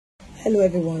Hello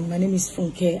everyone, my name is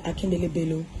Funke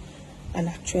Akindele, an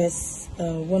actress,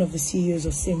 one of the CEOs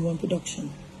of Scene One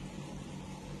Production.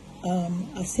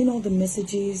 I've seen all the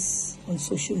messages on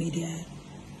social media,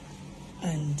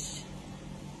 and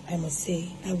I must say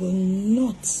I will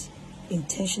not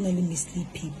intentionally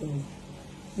mislead people,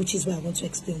 which is why I want to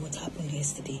explain what happened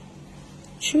yesterday.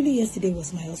 Truly, yesterday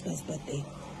was my husband's birthday,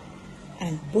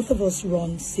 and both of us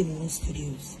run Scene One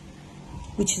Studios,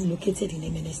 which is located in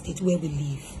Emene State, where we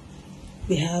live.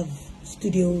 We have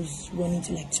studios running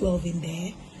to like 12 in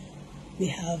there. We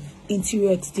have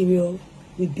interior, exterior.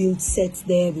 We build sets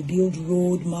there. We build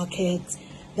road, market.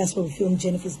 That's where we film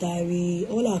Jennifer's Diary,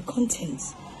 all our content,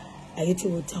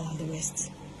 Ayeto Road Town and the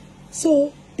rest.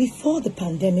 So before the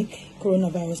pandemic,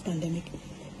 coronavirus pandemic,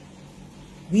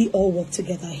 we all work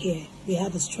together here. We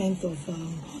have a strength of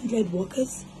 100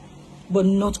 workers, but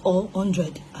not all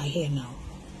 100 are here now.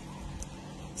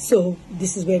 So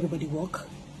this is where everybody works,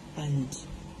 and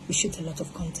we shoot a lot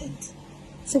of content.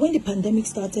 So when the pandemic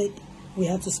started, we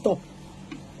had to stop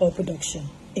all production,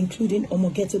 including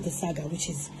Omogeto the Saga, which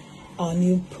is our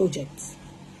new project,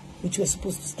 which was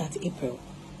supposed to start April.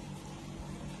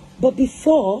 But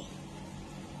before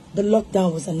the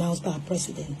lockdown was announced by our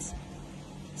president,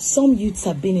 some youths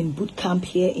have been in boot camp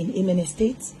here in Emene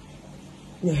State,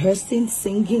 rehearsing,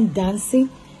 singing, dancing.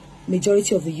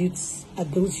 Majority of the youths are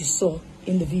those you saw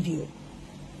in the video.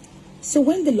 So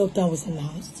when the lockdown was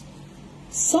announced,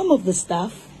 some of the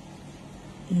staff,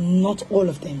 not all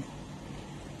of them,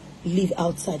 live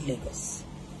outside Lagos,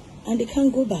 and they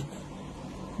can't go back.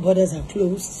 Borders are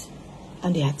closed,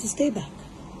 and they have to stay back.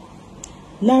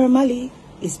 Naira Marley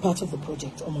is part of the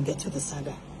project, Omogeto the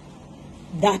Saga.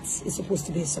 That is supposed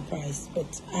to be a surprise,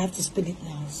 but I have to spell it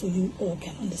now so you all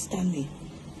can understand me.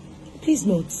 Please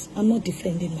note, I'm not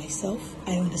defending myself.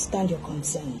 I understand your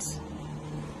concerns.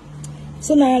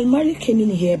 So Naira Marley came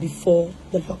in here before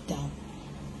the lockdown.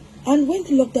 And when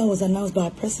the lockdown was announced by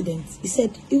our president, he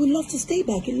said he would love to stay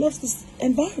back. He loves this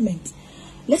environment.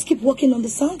 Let's keep working on the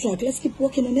soundtrack. Let's keep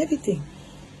working on everything.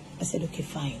 I said, okay,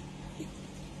 fine.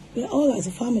 We're all as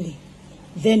a family.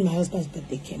 Then my husband's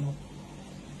birthday came up.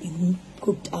 We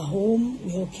cooked at home.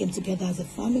 We all came together as a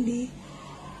family.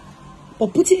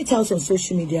 But putting it out on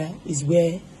social media is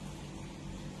where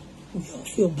we all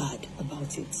feel bad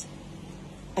about it.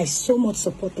 I so much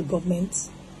support the government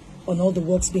on all the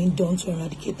works being done to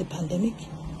eradicate the pandemic.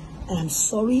 And I'm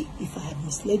sorry if I have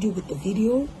misled you with the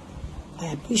video. I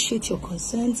appreciate your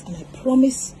concerns, and I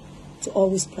promise to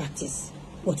always practice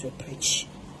what we preach.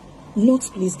 Note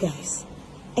please, guys,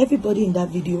 everybody in that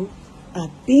video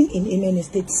had been in Emene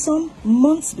State some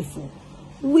months before,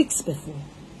 weeks before,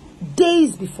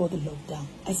 days before the lockdown.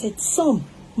 I said some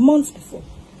months before,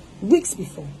 weeks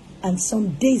before, and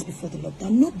some days before the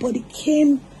lockdown. Nobody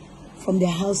came from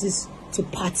their houses to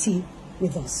party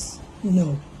with us.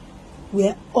 No.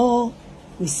 We're all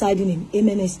residing in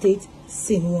Emene State,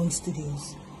 Scene One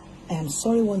Studios. I am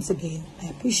sorry once again. I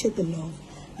appreciate the love,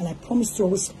 and I promise to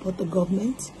always support the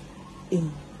government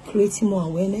in creating more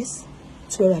awareness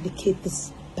to eradicate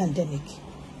this pandemic.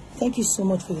 Thank you so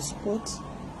much for your support.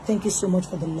 Thank you so much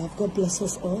for the love. God bless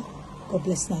us all. God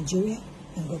bless Nigeria,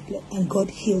 and God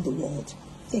heal the world.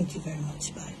 Thank you very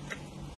much. Bye.